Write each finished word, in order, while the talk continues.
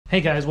Hey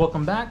guys,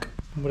 welcome back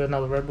with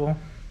another Red Bull.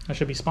 I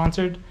should be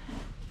sponsored.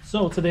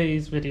 So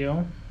today's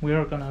video, we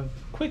are gonna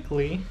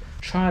quickly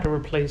try to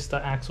replace the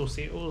axle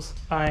seals.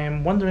 I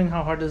am wondering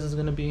how hard this is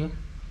gonna be,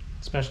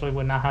 especially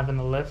with not having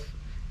the lift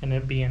and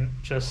it being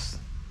just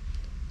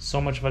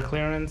so much of a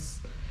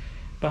clearance.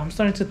 But I'm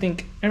starting to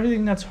think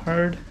everything that's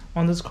hard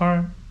on this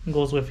car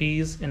goes with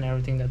ease, and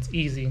everything that's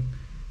easy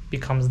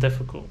becomes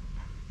difficult.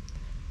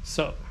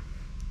 So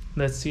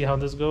let's see how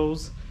this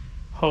goes.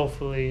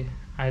 Hopefully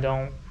I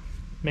don't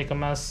make a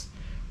mess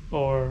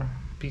or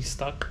be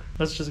stuck.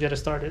 Let's just get it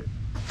started.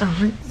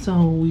 Alright,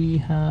 so we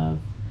have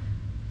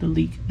the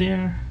leak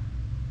there.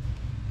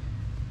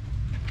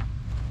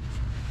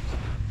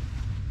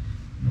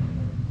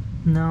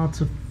 Now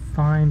to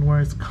find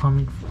where it's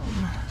coming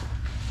from.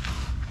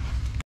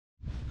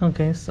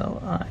 Okay,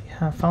 so I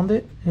have found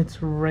it.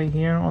 It's right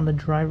here on the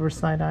driver's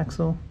side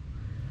axle.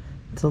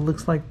 So it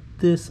looks like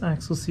this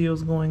axle seal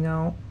is going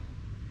out.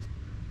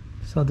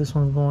 So this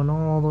one's going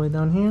all the way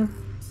down here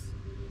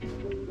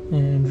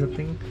and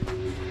dripping.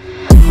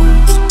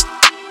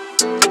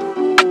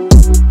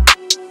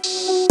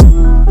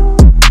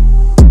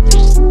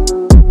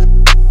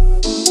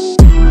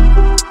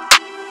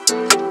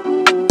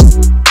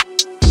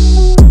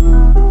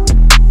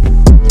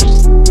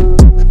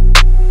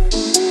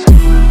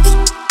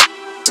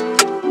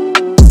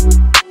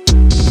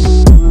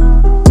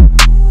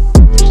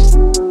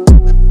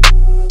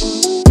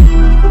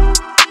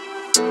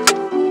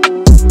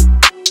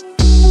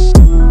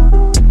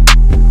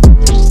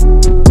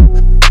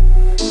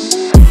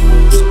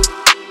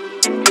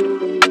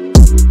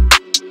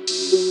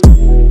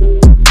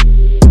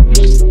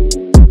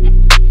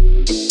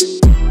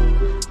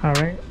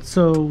 Alright,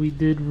 so we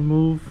did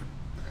remove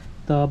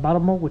the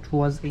bottom mold, which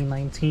was a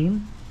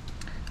 19.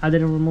 I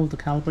didn't remove the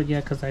caliper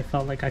yet because I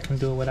felt like I can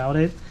do it without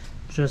it.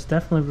 Just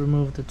definitely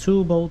remove the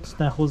two bolts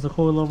that holds the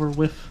coilover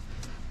with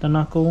the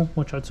knuckle,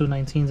 which are two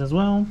 19s as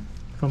well,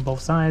 from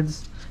both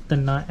sides, the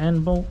nut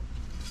and bolt.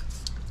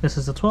 This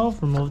is a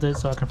 12, removed it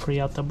so I can free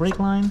out the brake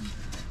line.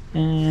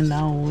 And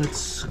now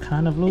it's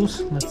kind of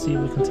loose. Let's see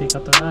if we can take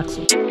out the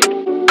axle.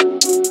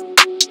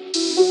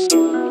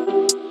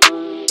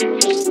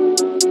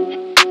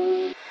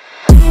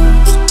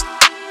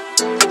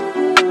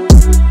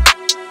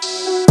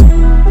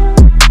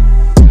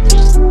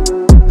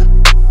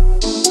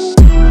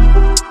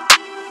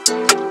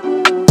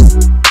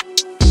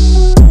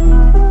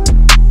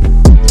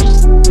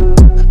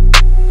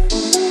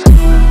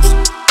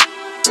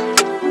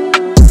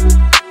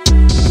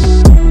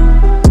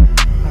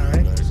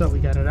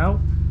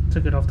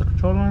 Took it off the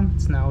control arm.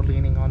 It's now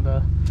leaning on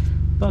the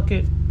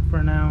bucket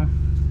for now,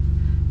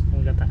 and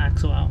we got the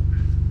axle out.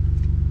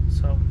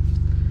 So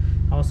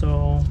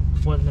also,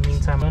 in the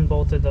meantime, I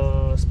unbolted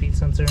the speed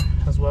sensor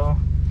as well.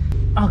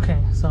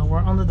 Okay, so we're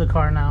under the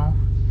car now.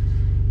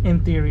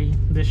 In theory,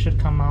 this should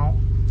come out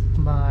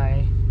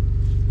by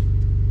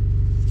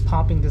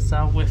popping this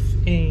out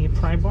with a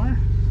pry bar.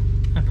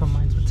 I put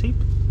mine with tape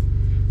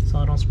so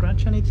I don't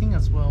scratch anything,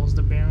 as well as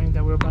the bearing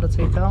that we're about to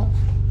take out.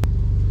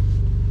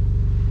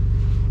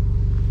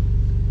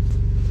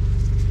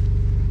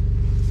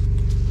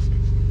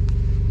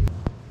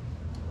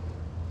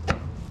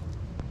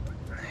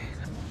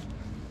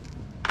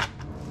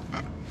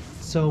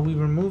 So we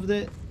removed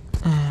it,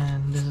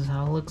 and this is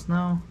how it looks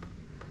now.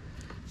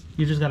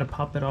 You just gotta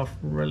pop it off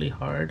really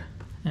hard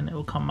and it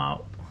will come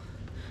out,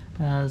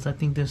 as I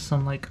think there's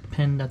some like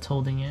pin that's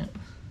holding it.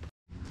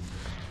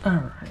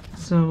 Alright,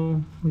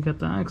 so we got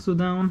the axle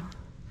down.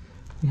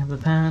 We have the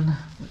pan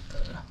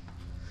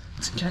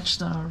to catch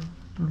the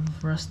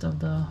rest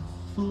of the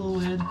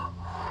fluid.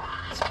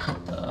 Let's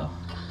put the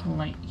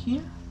light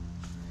here,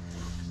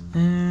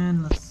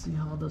 and let's see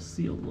how the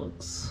seal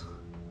looks.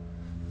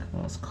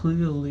 Because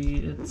clearly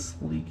it's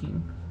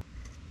leaking.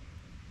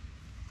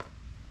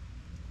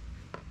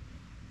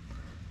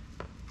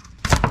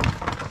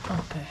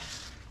 Okay.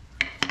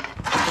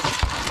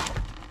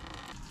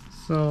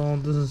 So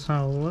this is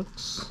how it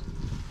looks.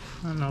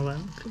 I don't know, I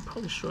could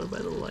probably show it by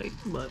the light,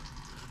 but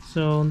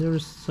so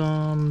there's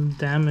some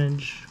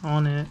damage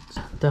on it.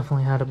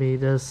 Definitely had to be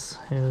this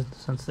here,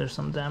 since there's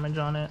some damage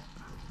on it.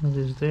 It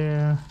is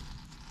there.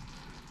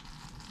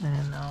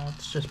 And now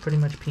it's just pretty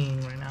much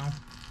peeing right now.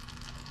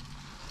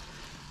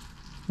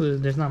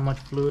 There's not much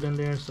fluid in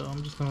there, so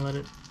I'm just gonna let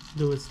it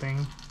do its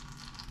thing.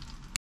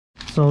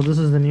 So this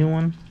is the new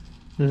one.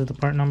 This is the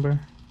part number,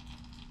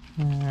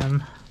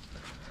 and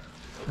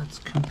let's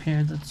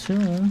compare the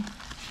two.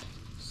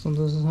 So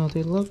this is how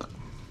they look.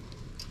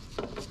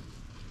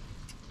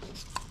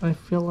 I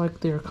feel like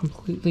they're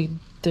completely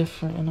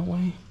different in a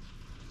way.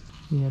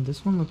 Yeah,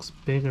 this one looks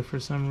bigger for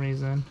some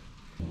reason.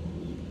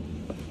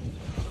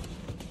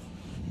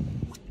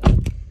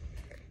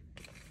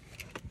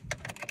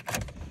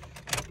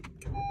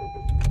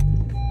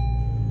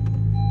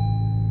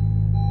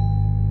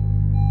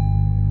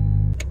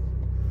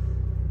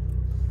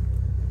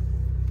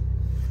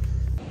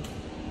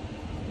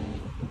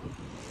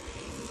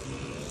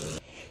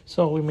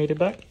 So we made it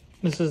back.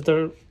 This is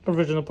the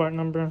original part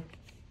number.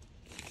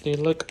 They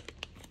look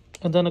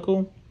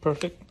identical,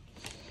 perfect.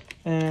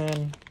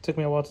 and it took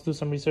me a while to do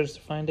some research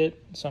to find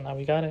it. So now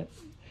we got it.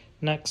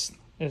 Next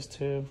is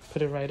to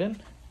put it right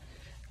in.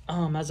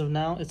 As of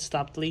now, it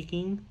stopped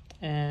leaking,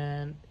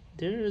 and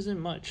there isn't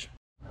much.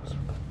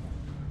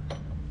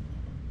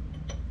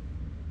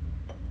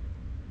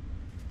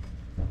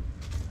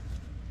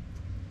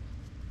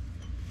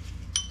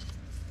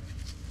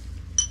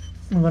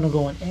 I'm gonna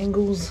go in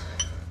angles.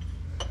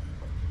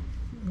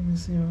 Let me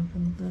see what I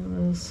can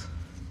do this.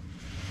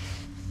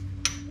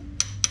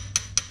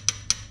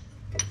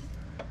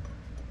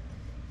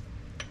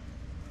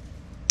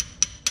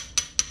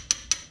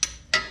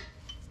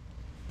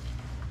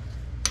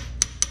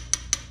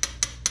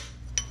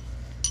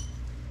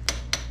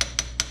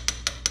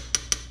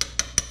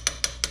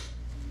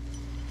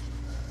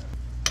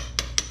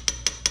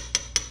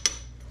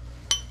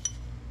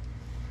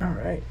 All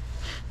right,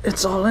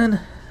 it's all in.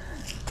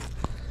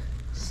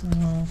 So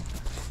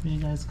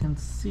you guys can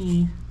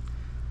see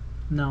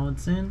now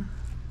it's in,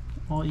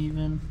 all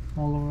even,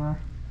 all over.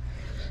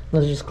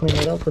 Let's just clean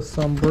it up with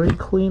some brake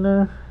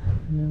cleaner,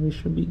 and then we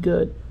should be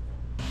good.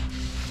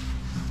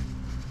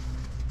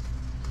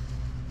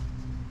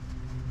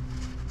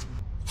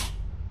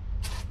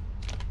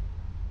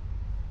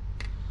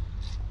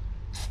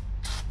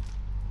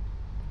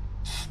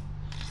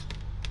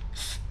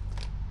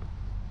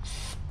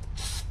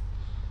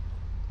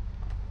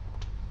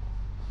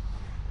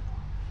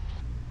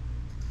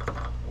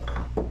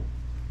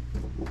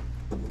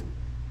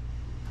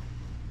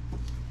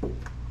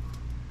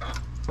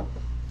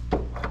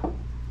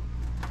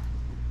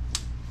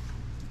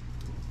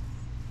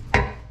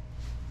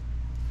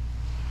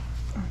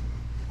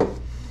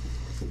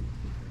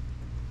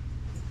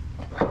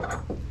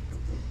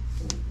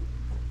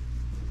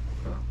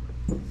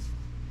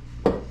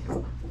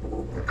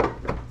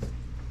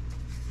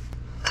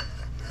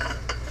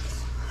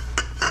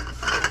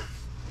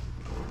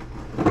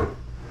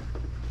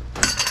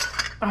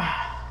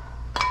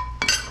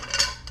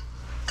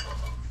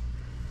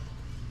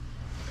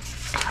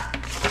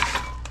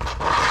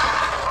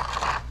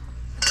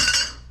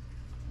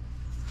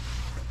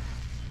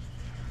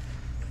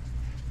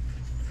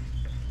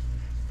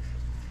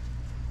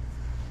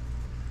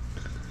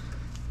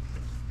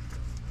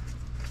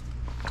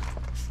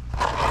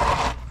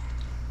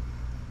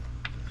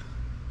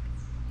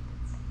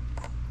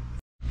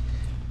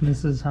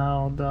 This is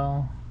how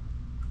the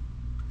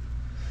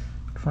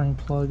drain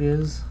plug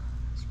is.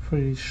 It's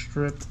pretty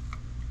stripped.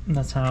 And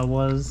that's how it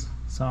was.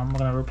 So I'm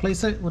gonna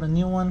replace it with a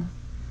new one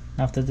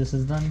after this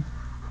is done.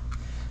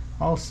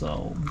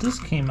 Also, this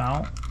came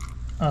out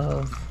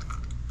of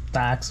the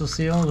axle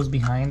seal. It was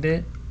behind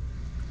it.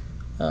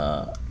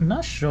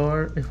 Not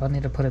sure if I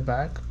need to put it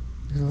back.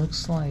 It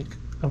looks like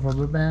a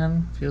rubber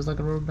band. Feels like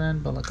a rubber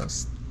band, but like a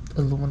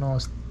aluminum or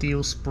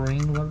steel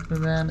spring rubber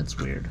band. It's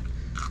weird.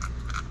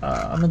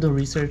 I'm gonna do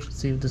research to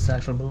see if this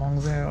actually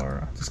belongs there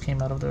or this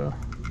came out of the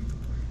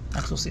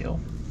axle seal.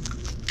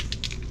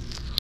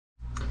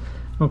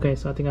 Okay,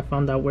 so I think I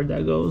found out where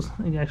that goes.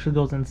 It actually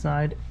goes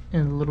inside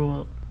and a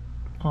little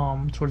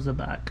towards the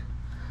back.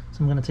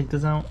 So I'm gonna take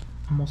this out.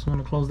 I'm also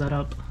gonna close that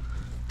up.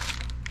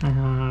 I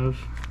have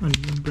a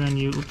brand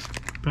new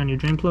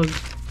drain plug,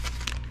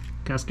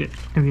 gasket.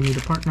 If you need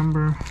a part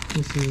number,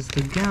 this is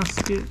the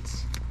gasket,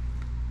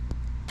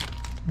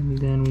 and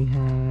then we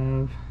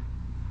have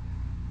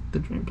the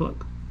drain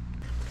plug.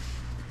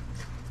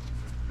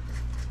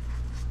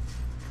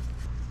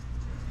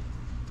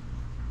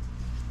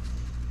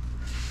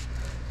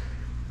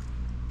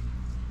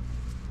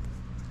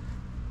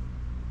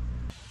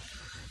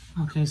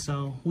 Okay,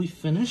 so we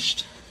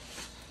finished.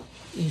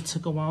 It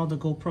took a while. The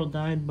GoPro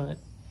died, but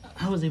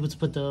I was able to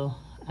put the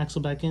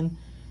axle back in.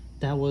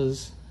 That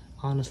was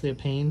honestly a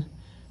pain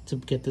to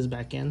get this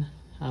back in.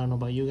 I don't know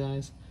about you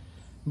guys,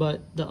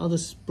 but the other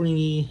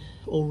springy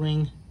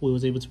O-ring, we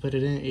was able to put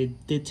it in.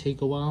 It did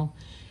take a while.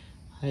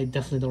 I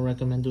definitely don't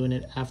recommend doing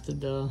it after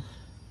the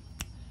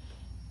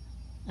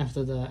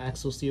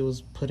axle seal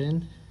is put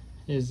in,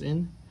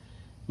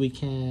 We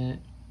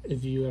can't,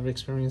 if you ever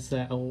experienced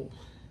that,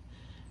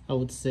 I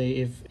would say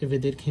if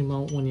it did come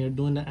out when you're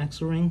doing the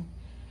axle ring,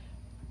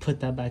 put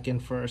that back in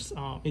first.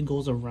 It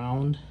goes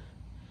around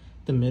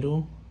the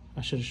middle.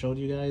 I should have showed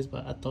you guys,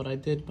 but I thought I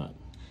did, but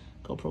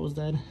GoPro was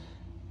dead.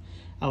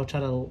 I will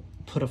try to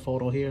put a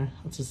photo here.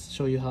 I'll just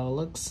show you how it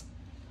looks.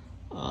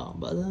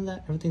 But other than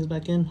that, everything's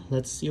back in.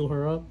 Let's seal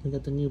her up. We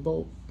got the new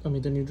bolt, the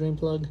new drain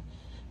plug.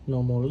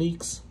 No more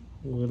leaks.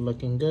 We're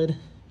looking good.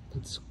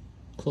 Let's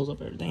close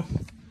up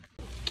everything.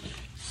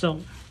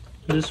 So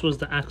this was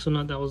the axle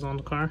nut that was on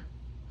the car.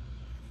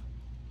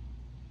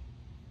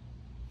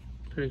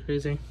 Pretty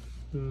crazy.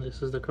 And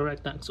this is the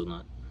correct axle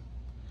nut.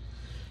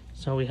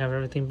 So we have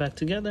everything back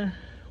together.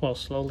 Well,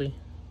 slowly.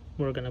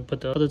 We're gonna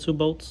put the other two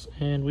bolts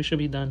and we should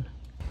be done.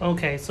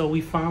 Okay, so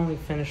we finally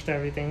finished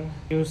everything.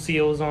 New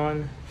seals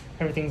on,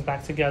 everything's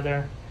back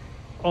together.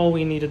 All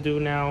we need to do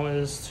now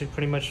is to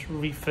pretty much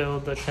refill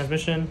the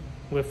transmission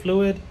with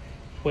fluid,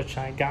 which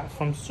I got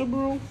from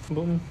Subaru.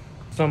 Boom.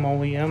 Some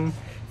OEM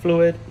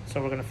fluid,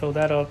 so we're gonna fill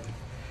that up.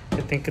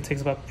 I think it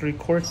takes about 3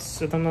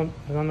 quarts if I'm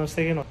not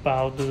mistaken, but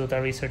I'll do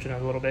that research in a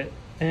little bit.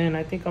 And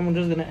I think I'm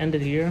just gonna end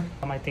it here.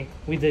 I think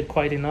we did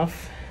quite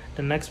enough.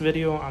 The next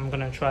video, I'm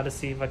gonna try to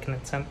see if I can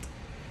attempt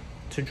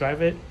to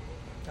drive it.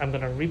 I'm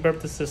gonna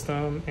reburp the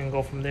system and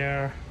go from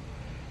there.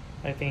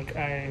 I think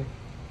I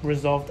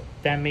resolved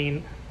that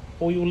main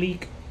oil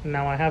leak.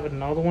 Now I have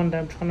another one that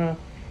I'm trying to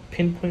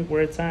pinpoint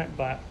where it's at,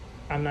 but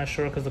I'm not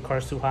sure because the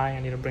car's too high. I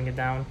need to bring it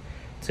down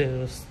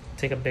to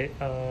take a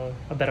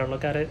better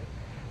look at it.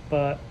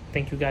 But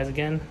thank you guys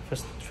again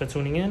for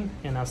tuning in,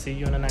 and I'll see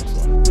you in the next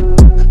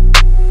one.